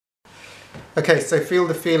Okay, so feel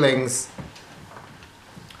the feelings.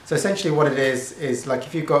 So essentially what it is like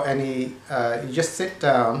if you've got any, you just sit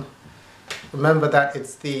down. Remember that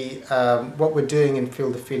it's the, what we're doing in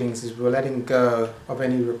Feel the Feelings is we're letting go of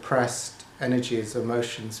any repressed energies,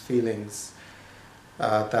 emotions, feelings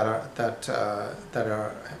that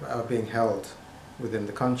are being held within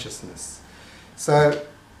the consciousness. So,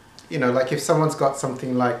 you know, like if someone's got something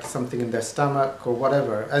in their stomach or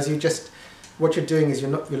whatever, what you're doing is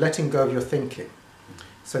you're letting go of your thinking.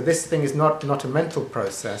 So this thing is not a mental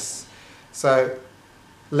process. So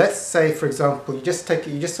let's say, for example, you just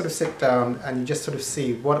sort of sit down and you just sort of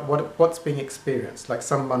see what's being experienced. Like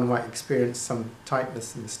someone might experience some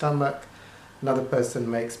tightness in the stomach, another person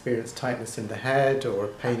may experience tightness in the head or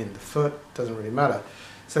pain in the foot, doesn't really matter.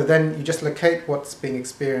 So then you just locate what's being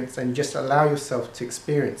experienced and you just allow yourself to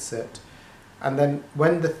experience it. And then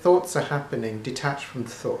when the thoughts are happening, detach from the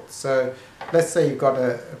thoughts. So let's say you've got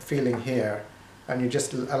a feeling here and you're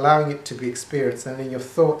just allowing it to be experienced, and then your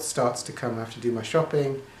thought starts to come, I have to do my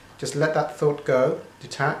shopping. Just let that thought go,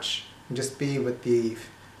 detach, and just be with the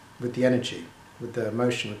energy, with the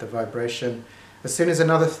emotion, with the vibration. As soon as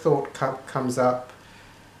another thought comes up,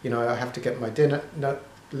 you know, I have to get my dinner, no,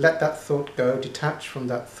 let that thought go, detach from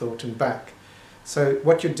that thought and back. So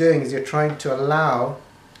what you're doing is you're trying to allow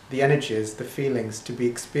the energies, the feelings to be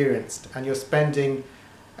experienced, and you're spending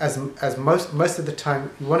as most of the time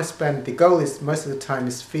you want to spend, the goal is most of the time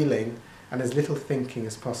is feeling and as little thinking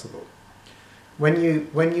as possible. When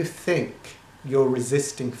you think, you're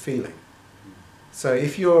resisting feeling. So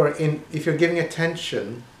if you're giving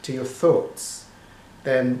attention to your thoughts,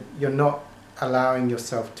 then you're not allowing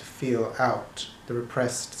yourself to feel out the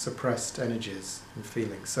repressed, suppressed energies and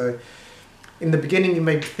feelings. So in the beginning you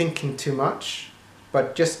may be thinking too much,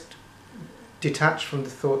 but just detach from the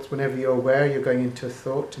thoughts whenever you're aware you're going into a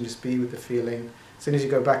thought, and just be with the feeling. As soon as you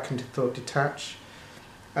go back into thought, detach.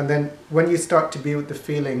 And then when you start to be with the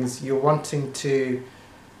feelings, you're wanting to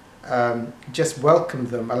just welcome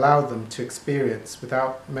them, allow them to experience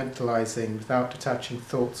without mentalizing, without attaching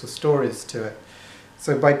thoughts or stories to it.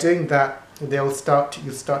 So by doing that, you'll start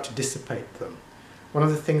to dissipate them. One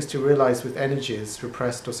of the things to realize with energies,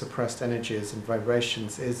 repressed or suppressed energies and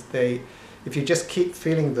vibrations, is if you just keep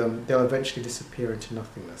feeling them, they'll eventually disappear into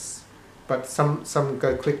nothingness. But some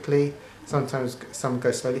go quickly, sometimes some go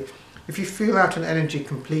slowly. If you feel out an energy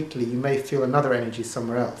completely, you may feel another energy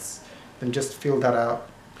somewhere else. Then just feel that out.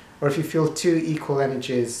 Or if you feel two equal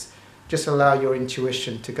energies, just allow your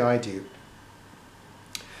intuition to guide you.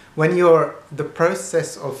 When the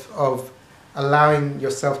process of allowing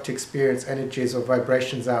yourself to experience energies or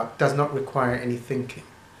vibrations out does not require any thinking.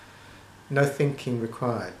 No thinking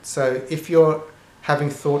required. So if you're having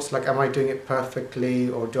thoughts like, am I doing it perfectly,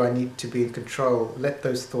 or do I need to be in control, let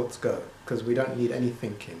those thoughts go, because we don't need any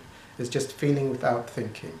thinking. It's just feeling without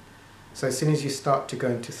thinking. So as soon as you start to go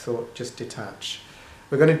into thought, just detach.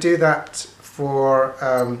 We're going to do that for,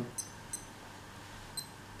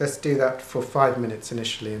 let's do that for 5 minutes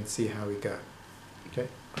initially and see how we go. Okay?